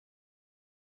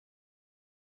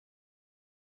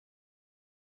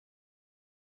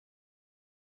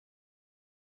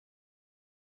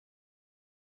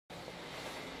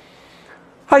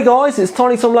Hey guys, it's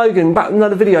Tiny Tom Logan back with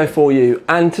another video for you,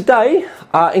 and today,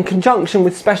 in conjunction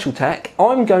with Special Tech,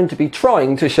 I'm going to be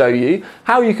trying to show you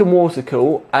how you can water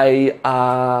cool a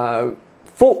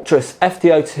Fortress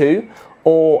FT02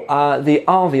 or the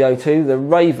RV02, the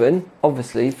Raven,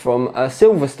 obviously from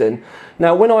Silverstone.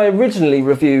 Now, when I originally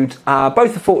reviewed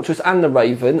both the Fortress and the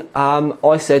Raven,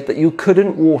 I said that you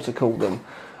couldn't water cool them.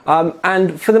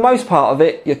 And for the most part of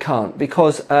it, you can't,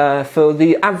 because for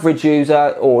the average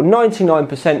user, or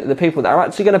 99% of the people that are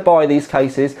actually going to buy these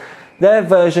cases, their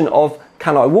version of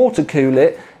can I water cool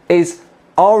it is,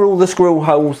 are all the screw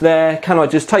holes there? Can I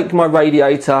just take my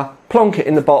radiator, plonk it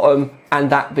in the bottom,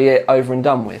 and that be it, over and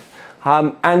done with?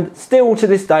 And still to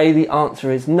this day, the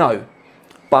answer is no.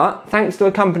 But thanks to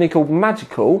a company called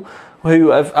Magical, who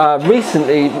have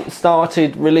recently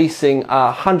started releasing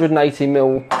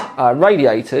 180mm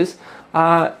radiators,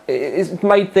 it's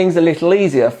made things a little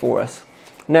easier for us.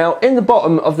 Now, in the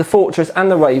bottom of the Fortress and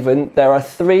the Raven, there are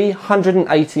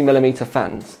 380mm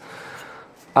fans.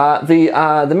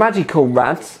 The Magical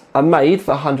rads are made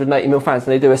for 180mm fans,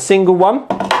 and they do a single one,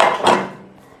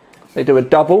 they do a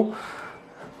double,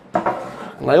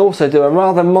 and they also do a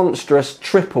rather monstrous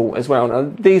triple as well.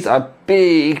 Now, these are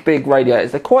big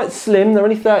radiators. They're quite slim, they're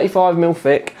only 35mm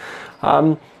thick,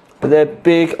 but they're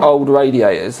big old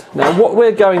radiators. Now, what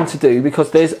we're going to do,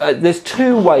 because there's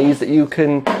two ways that you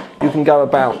can go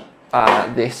about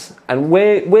this, and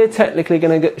we're technically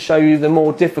going to show you the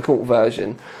more difficult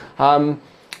version.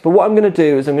 But what I'm going to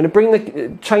do is I'm going to bring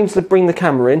the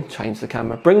camera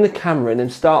in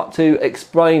and start to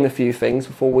explain a few things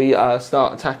before we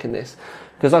start attacking this.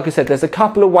 Because like I said, there's a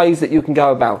couple of ways that you can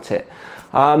go about it.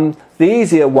 The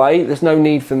easier way, there's no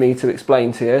need for me to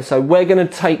explain to you, so we're going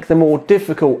to take the more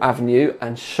difficult avenue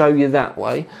and show you that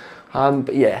way.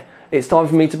 But yeah, it's time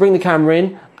for me to bring the camera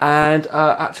in and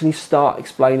actually start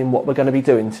explaining what we're going to be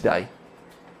doing today.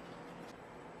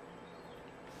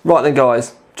 Right then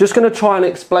guys, just going to try and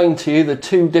explain to you the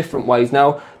two different ways.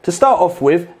 Now, to start off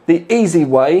with, the easy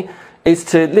way is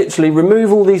to literally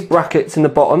remove all these brackets in the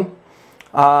bottom,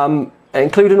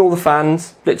 including all the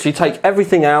fans. Literally take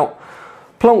everything out,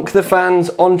 plonk the fans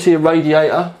onto your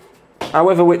radiator,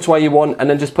 however which way you want, and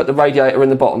then just put the radiator in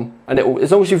the bottom, and it will,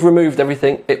 as long as you've removed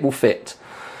everything, it will fit.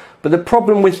 But the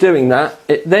problem with doing that,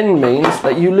 it then means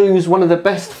that you lose one of the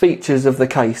best features of the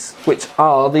case, which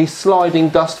are these sliding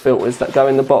dust filters that go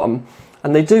in the bottom,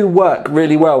 and they do work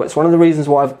really well. It's one of the reasons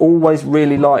why I've always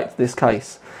really liked this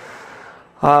case.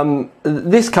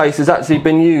 This case has actually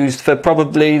been used for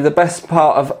probably the best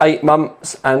part of 8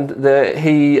 months, and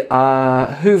he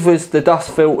hoovers the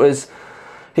dust filters,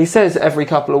 he says every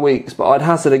couple of weeks, but I'd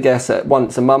hazard a guess at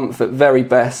once a month at very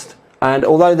best. And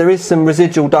although there is some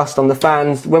residual dust on the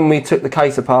fans, when we took the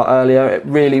case apart earlier, it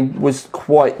really was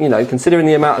quite, you know, considering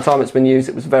the amount of time it's been used,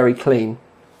 it was very clean.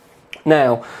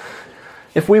 Now,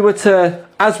 if we were to,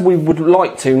 as we would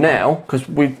like to now, because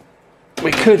we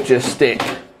could just stick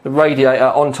the radiator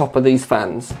on top of these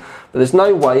fans, but there's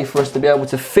no way for us to be able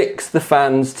to fix the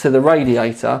fans to the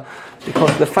radiator,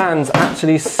 because the fans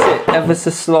actually sit ever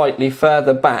so slightly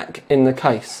further back in the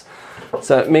case.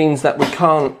 So it means that we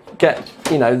can't get,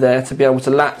 you know, there to be able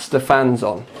to latch the fans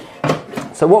on.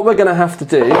 So what we're going to have to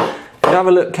do, if you have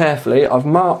a look carefully, I've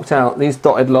marked out these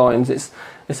dotted lines. It's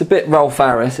a bit Rolf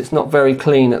Harris, it's not very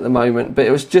clean at the moment, but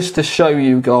it was just to show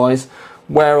you guys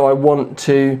where I want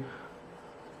to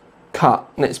cut.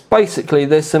 And it's basically,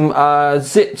 there's some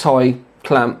zip tie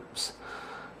clamps.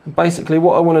 And basically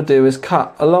what I want to do is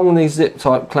cut along these zip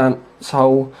tie clamps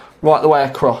hole right the way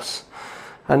across.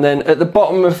 And then at the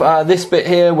bottom of this bit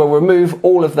here, we'll remove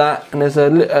all of that, and there's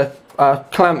a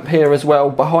clamp here as well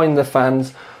behind the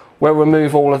fans. We'll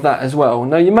remove all of that as well.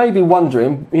 Now you may be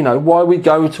wondering, you know, why we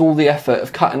go to all the effort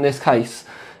of cutting this case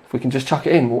if we can just chuck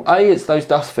it in. Well, A, it's those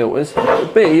dust filters.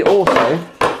 B, also,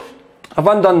 I've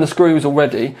undone the screws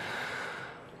already.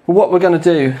 But what we're going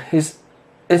to do is,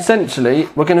 essentially,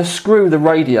 we're going to screw the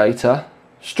radiator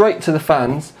straight to the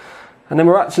fans, and then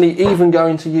we're actually even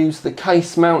going to use the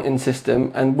case mounting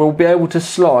system, and we'll be able to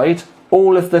slide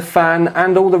all of the fan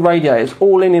and all the radiators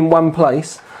all in one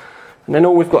place. And then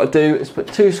all we've got to do is put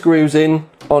 2 screws in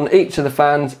on each of the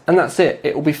fans, and that's it.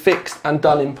 It will be fixed and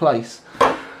done in place.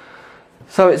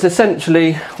 So it's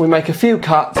essentially, we make a few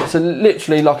cuts. It's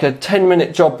literally like a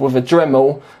 10-minute job with a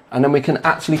Dremel, and then we can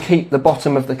actually keep the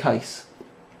bottom of the case.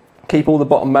 Keep all the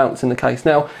bottom mounts in the case.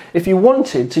 Now, if you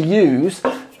wanted to use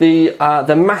the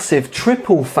massive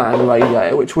triple fan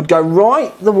radiator, which would go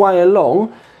right the way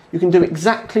along, you can do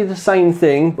exactly the same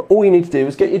thing, but all you need to do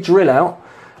is get your drill out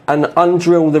and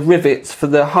undrill the rivets for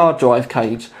the hard drive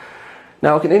cage.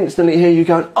 Now I can instantly hear you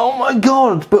going, oh my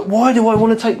God, but why do I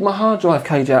want to take my hard drive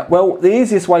cage out? Well, the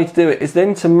easiest way to do it is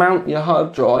then to mount your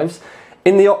hard drives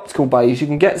in the optical bays. You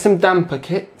can get some damper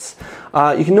kits.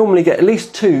 You can normally get at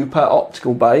least 2 per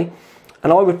optical bay,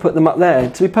 and I would put them up there.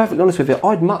 To be perfectly honest with you,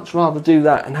 I'd much rather do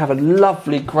that and have a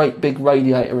lovely, great big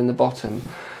radiator in the bottom.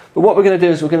 But what we're going to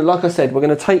do is like I said, we're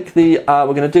going to take we're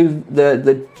going to do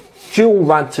the dual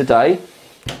rad today,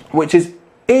 which is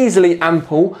easily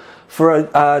ample for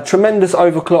a tremendous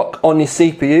overclock on your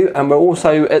CPU, and we're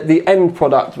also at the end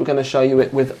product. We're going to show you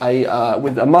it with a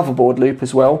motherboard loop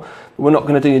as well. We're not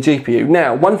going to do your GPU.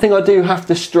 Now, one thing I do have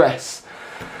to stress: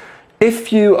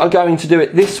 if you are going to do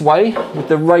it this way with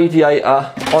the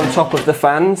radiator on top of the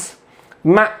fans,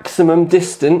 maximum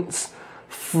distance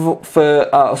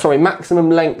maximum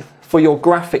length for your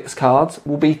graphics cards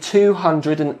will be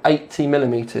 280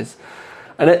 millimeters.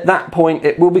 And at that point,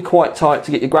 it will be quite tight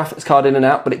to get your graphics card in and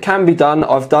out, but it can be done.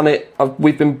 I've done it.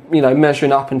 We've been,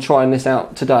 measuring up and trying this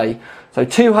out today. So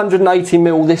 280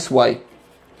 mil this way.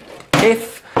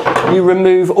 If you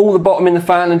remove all the bottom in the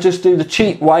fan and just do the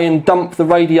cheap way and dump the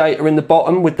radiator in the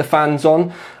bottom with the fans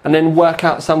on, and then work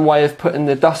out some way of putting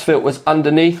the dust filters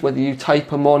underneath, whether you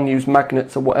tape them on, use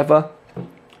magnets or whatever,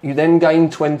 you then gain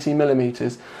 20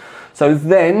 millimeters. So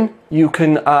then you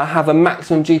can have a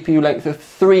maximum GPU length of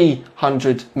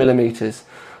 300 millimeters.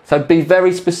 So be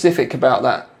very specific about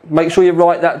that. Make sure you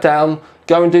write that down.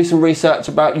 Go and do some research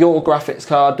about your graphics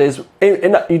card.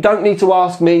 You don't need to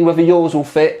ask me whether yours will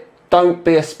fit. Don't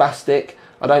be a spastic.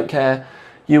 I don't care.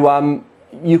 You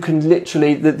can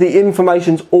literally, the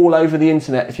information's all over the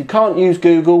internet. If you can't use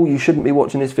Google, you shouldn't be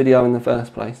watching this video in the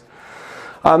first place.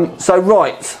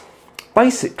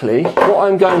 Basically, what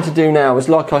I'm going to do now is,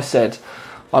 like I said,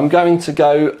 I'm going to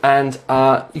go and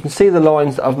you can see the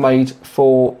lines that I've made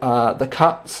for the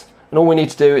cuts, and all we need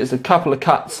to do is a couple of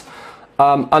cuts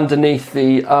underneath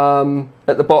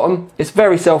at the bottom. It's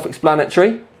very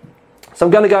self-explanatory. So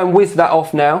I'm going to go and whiz that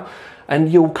off now,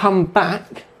 and you'll come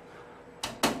back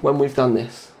when we've done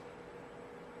this.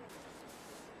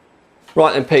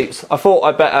 Right then, peeps, I thought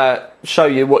I'd better show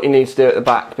you what you need to do at the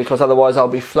back, because otherwise I'll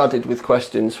be flooded with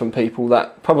questions from people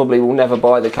that probably will never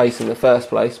buy the case in the first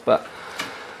place. But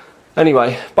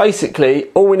anyway, basically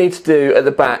all we need to do at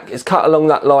the back is cut along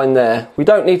that line there. We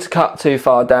don't need to cut too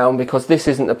far down because this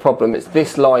isn't the problem, it's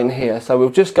this line here. So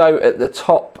we'll just go at the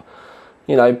top,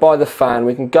 by the fan.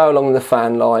 We can go along the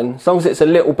fan line. As long as it's a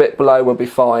little bit below, we'll be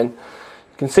fine.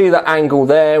 You can see that angle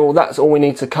there. Well, that's all we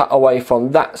need to cut away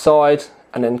from that side,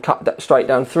 and then cut that straight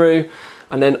down through.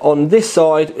 And then on this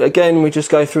side, again, we just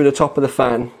go through the top of the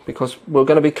fan, because we're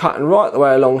going to be cutting right the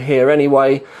way along here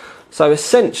anyway. So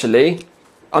essentially,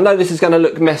 I know this is going to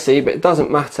look messy, but it doesn't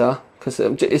matter, because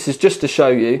this is just to show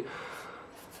you.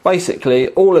 Basically,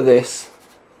 all of this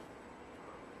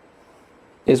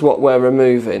is what we're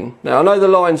removing. Now, I know the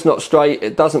line's not straight,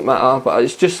 it doesn't matter, but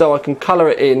it's just so I can colour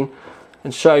it in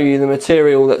and show you the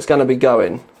material that's going to be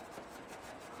going.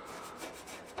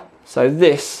 So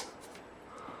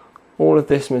all of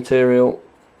this material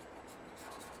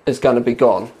is going to be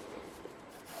gone.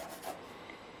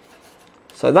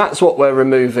 So that's what we're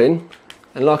removing,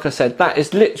 and like I said, that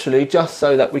is literally just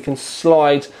so that we can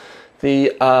slide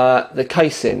the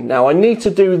case in. Now I need to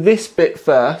do this bit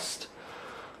first,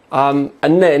 and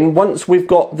then once we've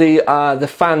got the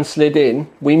fan slid in,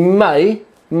 we may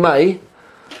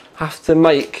have to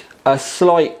make a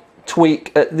slight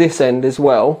tweak at this end as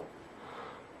well,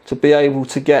 to be able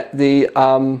to get the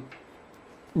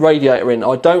radiator in.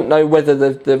 I don't know whether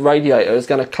the radiator is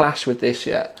going to clash with this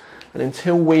yet, and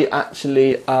until we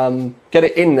actually get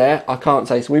it in there, I can't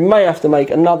say. So we may have to make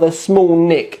another small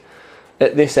nick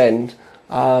at this end,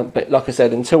 but like I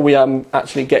said, until we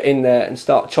actually get in there and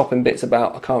start chopping bits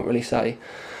about, I can't really say.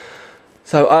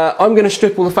 So I'm going to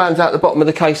strip all the fans out the bottom of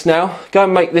the case now, go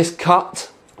and make this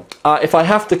cut. If I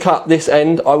have to cut this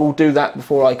end, I will do that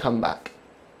before I come back.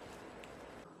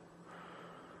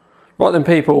 Right then,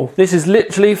 people, this is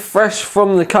literally fresh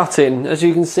from the cutting. As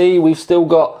you can see, we've still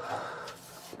got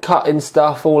cutting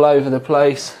stuff all over the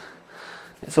place.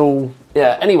 It's all,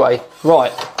 yeah, anyway,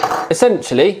 right.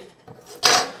 Essentially,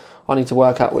 I need to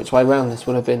work out which way round this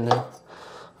would have been now.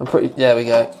 There we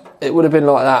go. It would have been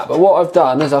like that. But what I've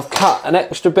done is I've cut an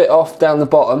extra bit off down the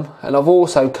bottom, and I've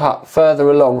also cut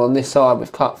further along on this side.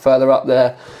 We've cut further up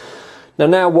there.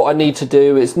 Now what I need to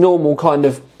do is normal kind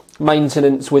of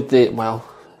maintenance with the, well,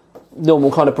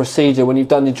 normal kind of procedure when you've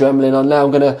done your Dremel. I'm now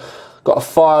got to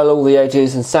file all the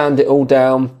edges and sand it all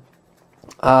down,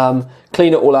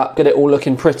 clean it all up, get it all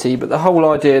looking pretty. But the whole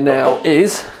idea now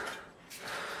is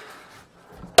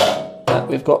that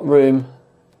we've got room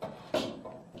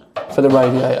for the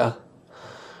radiator.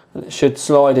 and it should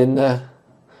slide in the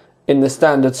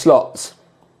standard slots.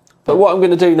 But what I'm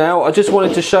going to do now, I just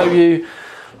wanted to show you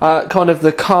kind of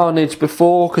the carnage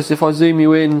before, because if I zoom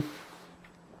you in,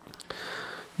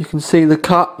 you can see the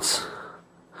cuts.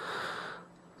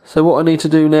 So what I need to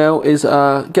do now is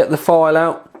get the file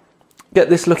out, get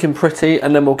this looking pretty,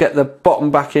 and then we'll get the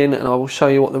bottom back in, and I will show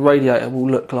you what the radiator will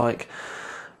look like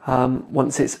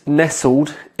once it's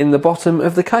nestled in the bottom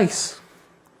of the case.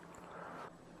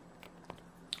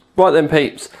 Right then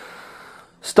peeps,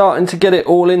 starting to get it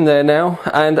all in there now,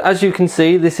 and as you can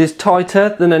see, this is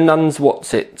tighter than a nun's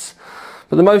Watsits.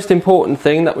 But the most important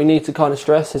thing that we need to kind of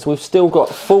stress is we've still got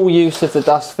full use of the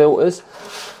dust filters,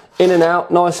 in and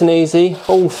out, nice and easy,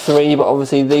 all three, but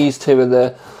obviously these two are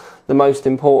the most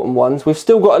important ones. We've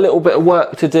still got a little bit of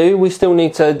work to do. We still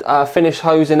need to finish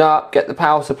hosing up, get the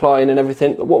power supply in and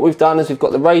everything, but what we've done is we've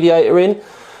got the radiator in,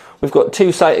 we've got 2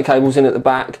 SATA cables in at the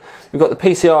back, we've got the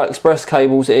PCI Express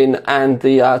cables in, and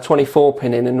the 24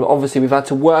 pin in, and obviously we've had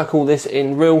to work all this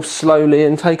in real slowly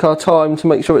and take our time to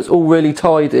make sure it's all really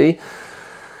tidy.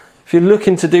 If you're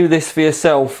looking to do this for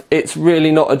yourself, it's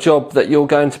really not a job that you're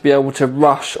going to be able to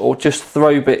rush or just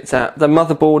throw bits at. The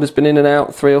motherboard has been in and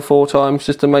out 3 or 4 times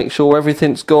just to make sure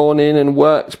everything's gone in and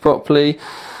worked properly.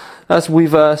 As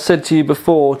we've said to you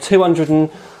before,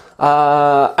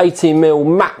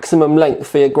 280mm maximum length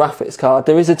for your graphics card.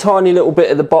 There is a tiny little bit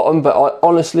at the bottom, but I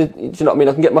honestly, do you know what I mean,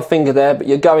 I can get my finger there, but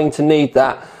you're going to need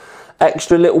that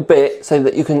extra little bit so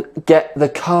that you can get the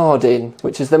card in,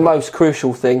 which is the most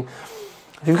crucial thing.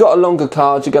 If you've got a longer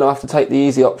card, you're going to have to take the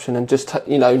easy option and just,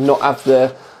 you know, not have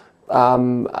the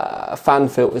fan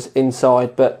filters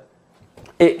inside, but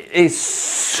it is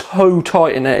so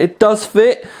tight in there. It does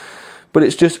fit, but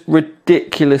it's just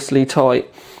ridiculously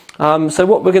tight. So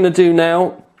what we're going to do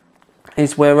now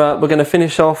is we're going to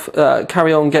finish off,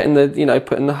 carry on getting the, you know,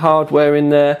 putting the hardware in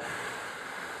there,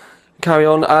 carry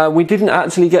on. We didn't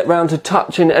actually get round to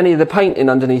touching any of the painting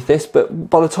underneath this,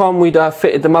 but by the time we'd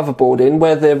fitted the motherboard in,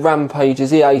 where the RAM page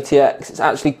is E80X, it's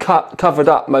actually covered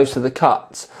up most of the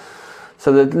cuts.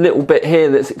 So the little bit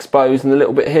here that's exposed and the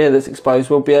little bit here that's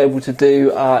exposed we'll be able to do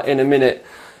in a minute.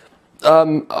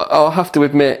 I'll have to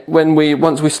admit,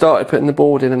 once we started putting the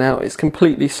board in and out, it's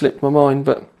completely slipped my mind,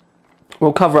 but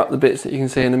we'll cover up the bits that you can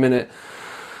see in a minute.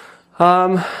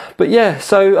 But yeah,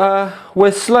 so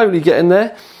we're slowly getting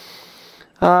there.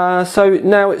 So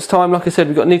now it's time, like I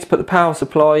said, need to put the power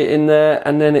supply in there,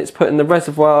 and then it's putting the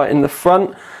reservoir in the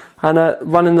front and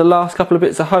running the last couple of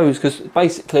bits of hose, because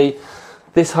basically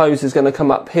this hose is going to come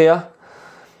up here.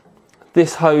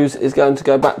 This hose is going to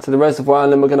go back to the reservoir,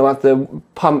 and then we're going to have the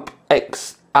pump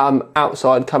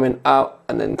outside coming out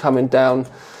and then coming down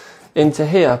into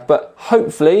here. But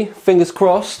hopefully, fingers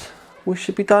crossed, we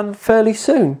should be done fairly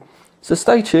soon. So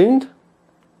stay tuned.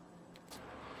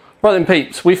 Right then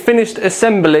peeps, we've finished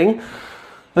assembling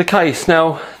the case.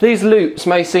 Now, these loops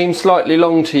may seem slightly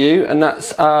long to you, and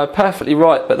that's perfectly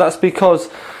right, but that's because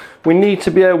we need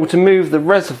to be able to move the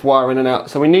reservoir in and out,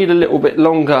 so we need a little bit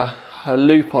longer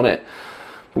loop on it.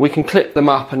 We can clip them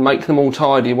up and make them all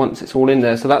tidy once it's all in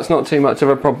there, so that's not too much of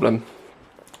a problem.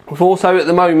 We've also at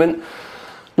the moment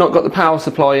not got the power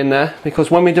supply in there,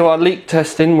 because when we do our leak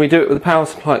testing, we do it with the power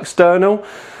supply external,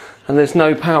 and there's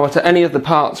no power to any of the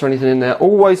parts or anything in there.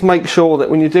 Always make sure that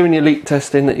when you're doing your leak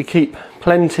testing that you keep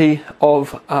plenty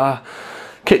of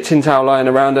kitchen towel lying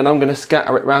around, and I'm going to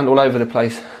scatter it around all over the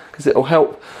place because it will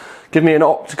help give me an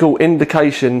optical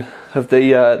indication of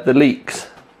the leaks.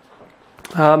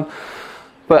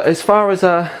 But as far as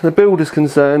the build is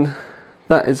concerned,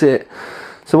 that is it.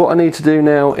 So what I need to do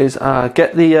now is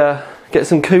get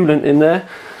some coolant in there,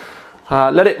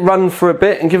 let it run for a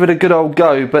bit and give it a good old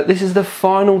go. But this is the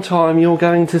final time you're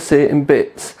going to see it in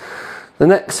bits. The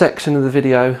next section of the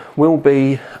video will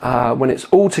be when it's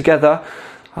all together,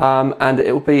 and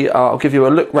it will be, I'll give you a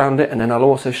look round it, and then I'll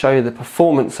also show you the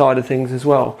performance side of things as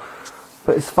well.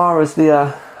 But as far as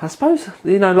the, I suppose,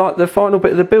 you know, like the final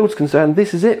bit of the build's concerned,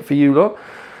 this is it for you lot.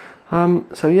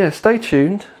 So yeah, stay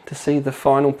tuned to see the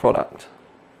final product.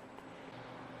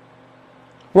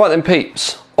 Right then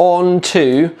peeps, on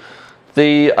to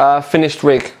the finished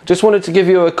rig. Just wanted to give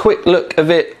you a quick look of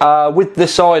it with the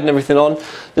side and everything on.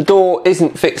 The door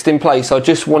isn't fixed in place, I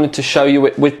just wanted to show you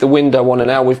it with the window on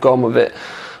and how we've gone with it.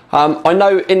 I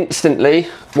know instantly,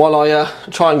 while I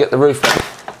try and get the roof on,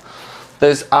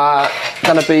 there's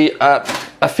going to be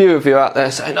a few of you out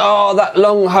there saying, oh, that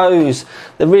long hose.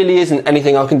 There really isn't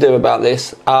anything I can do about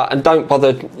this, and don't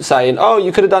bother saying, oh,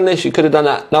 you could have done this, you could have done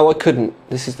that. No, I couldn't.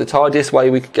 This is the tidiest way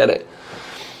we could get it.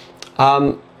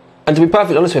 And to be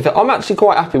perfectly honest with you, I'm actually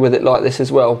quite happy with it like this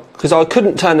as well, because I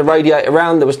couldn't turn the radiator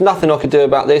around. There was nothing I could do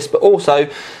about this, but also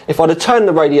if I'd have turned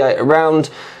the radiator around,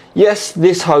 yes,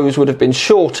 this hose would have been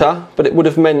shorter, but it would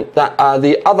have meant that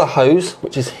the other hose,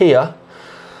 which is here,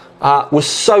 was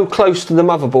so close to the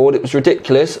motherboard, it was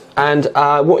ridiculous. And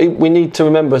what we need to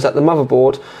remember is that the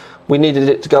motherboard, we needed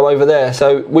it to go over there,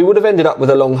 so we would have ended up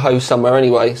with a long hose somewhere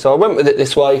anyway. So I went with it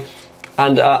this way,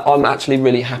 and I'm actually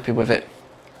really happy with it.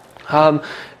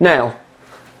 Now,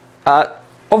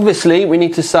 obviously we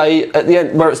need to say at the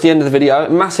end, where it's the end of the video,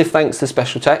 massive thanks to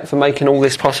Special Tech for making all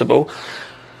this possible.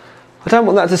 I don't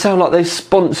want that to sound like they've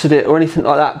sponsored it or anything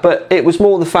like that, but it was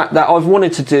more the fact that I've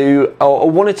wanted to do, or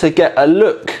wanted to get a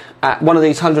look at one of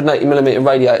these 180mm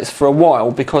radiators for a while,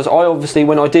 because I obviously,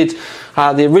 when I did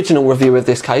the original review of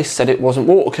this case, said it wasn't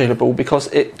water coolable, because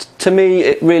to me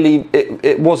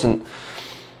it wasn't.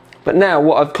 But now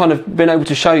what I've kind of been able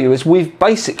to show you is we've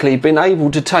basically been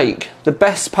able to take the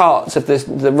best parts of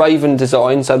the Raven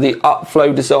design, so the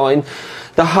upflow design,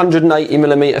 the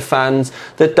 180mm fans,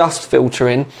 the dust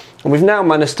filtering, and we've now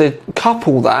managed to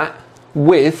couple that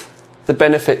with the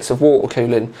benefits of water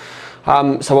cooling.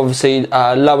 So obviously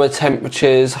lower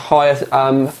temperatures, higher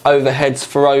overheads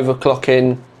for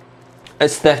overclocking,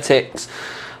 aesthetics.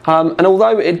 And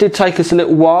although it did take us a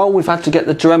little while, we've had to get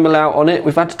the Dremel out on it,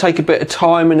 we've had to take a bit of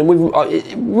time, and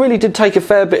it really did take a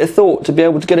fair bit of thought to be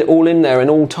able to get it all in there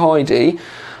and all tidy.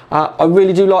 I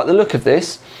really do like the look of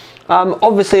this.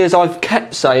 Obviously, as I've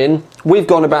kept saying, we've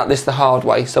gone about this the hard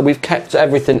way, so we've kept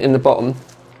everything in the bottom.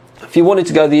 If you wanted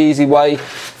to go the easy way,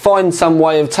 find some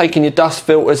way of taking your dust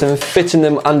filters and fitting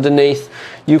them underneath,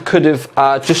 you could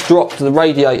have just dropped the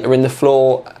radiator in the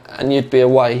floor and you'd be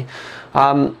away.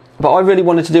 But I really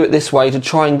wanted to do it this way to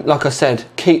try and, like I said,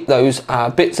 keep those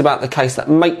bits about the case that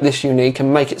make this unique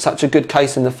and make it such a good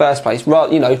case in the first place.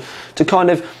 Right, you know, to kind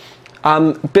of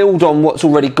build on what's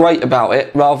already great about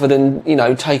it, rather than, you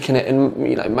know, taking it and,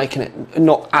 you know, making it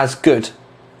not as good.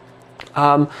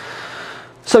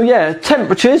 So yeah,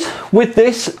 temperatures with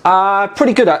this are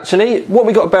pretty good actually. What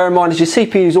we got to bear in mind is your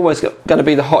CPU is always going to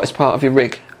be the hottest part of your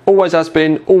rig. Always has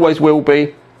been, always will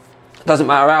be. Doesn't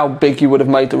matter how big you would have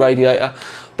made the radiator.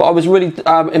 But I was really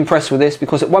impressed with this,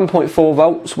 because at 1.4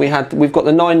 volts we've got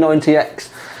the 990X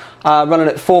running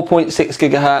at 4.6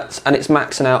 gigahertz, and it's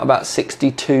maxing out about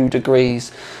 62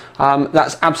 degrees.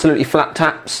 That's absolutely flat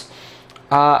taps.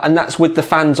 And that's with the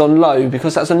fans on low,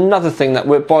 because that's another thing that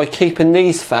by keeping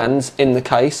these fans in the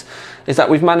case, is that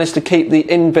we've managed to keep the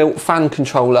inbuilt fan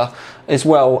controller as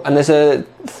well. And there's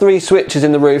 3 switches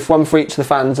in the roof, one for each of the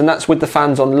fans, and that's with the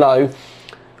fans on low.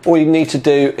 All you need to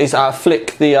do is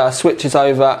flick the switches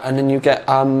over, and then you get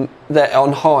that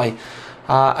on high.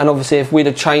 And obviously, if we'd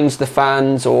have changed the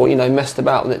fans or, you know, messed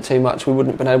about with it too much, we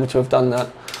wouldn't have been able to have done that.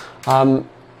 And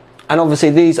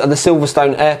obviously, these are the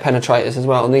Silverstone air penetrators as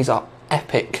well, and these are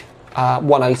epic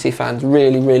 180 fans,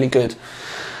 really good.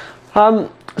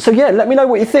 So yeah, let me know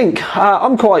what you think.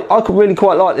 I really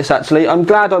quite like this actually. I'm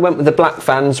glad I went with the black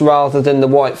fans rather than the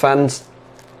white fans.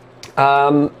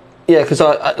 Yeah, because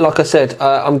like I said,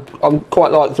 I'm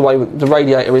quite like the way the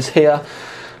radiator is here,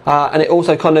 and it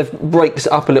also kind of breaks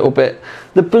it up a little bit.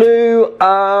 The blue,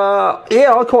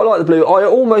 yeah, I quite like the blue. I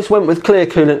almost went with clear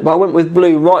coolant, but I went with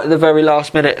blue right at the very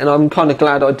last minute, and I'm kind of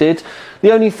glad I did.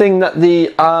 The only thing that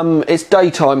it's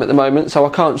daytime at the moment, so I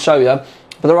can't show you,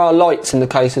 but there are lights in the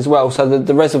case as well. So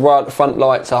the reservoir at the front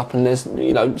lights up, and there's,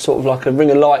 you know, sort of like a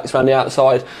ring of lights around the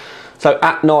outside. So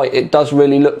at night it does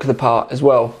really look the part as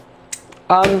well.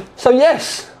 So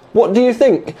yes, what do you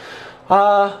think?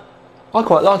 I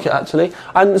quite like it actually.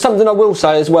 And something I will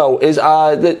say as well is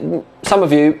that some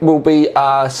of you will be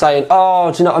saying,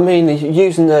 oh, do you know what I mean,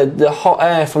 using the hot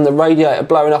air from the radiator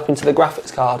blowing up into the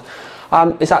graphics card.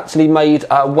 It's actually made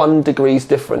 1 degree's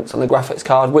difference on the graphics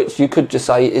card, which you could just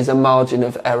say is a margin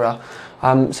of error.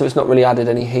 So it's not really added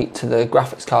any heat to the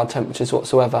graphics card temperatures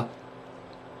whatsoever.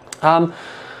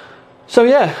 So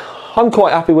yeah, I'm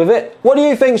quite happy with it. What do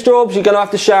you think, Straubs? You're going to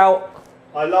have to shout.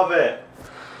 I love it.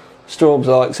 Straubs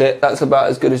likes it. That's about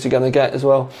as good as you're going to get as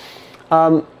well.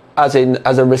 As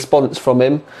a response from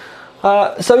him.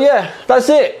 So yeah, that's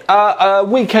it. A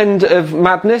weekend of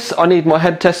madness. I need my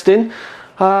head testing.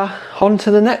 On to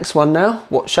the next one now.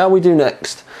 What shall we do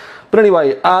next? But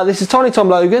anyway, this is Tiny Tom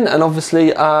Logan, and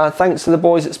obviously thanks to the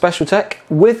boys at Special Tech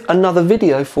with another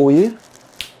video for you.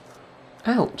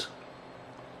 Out.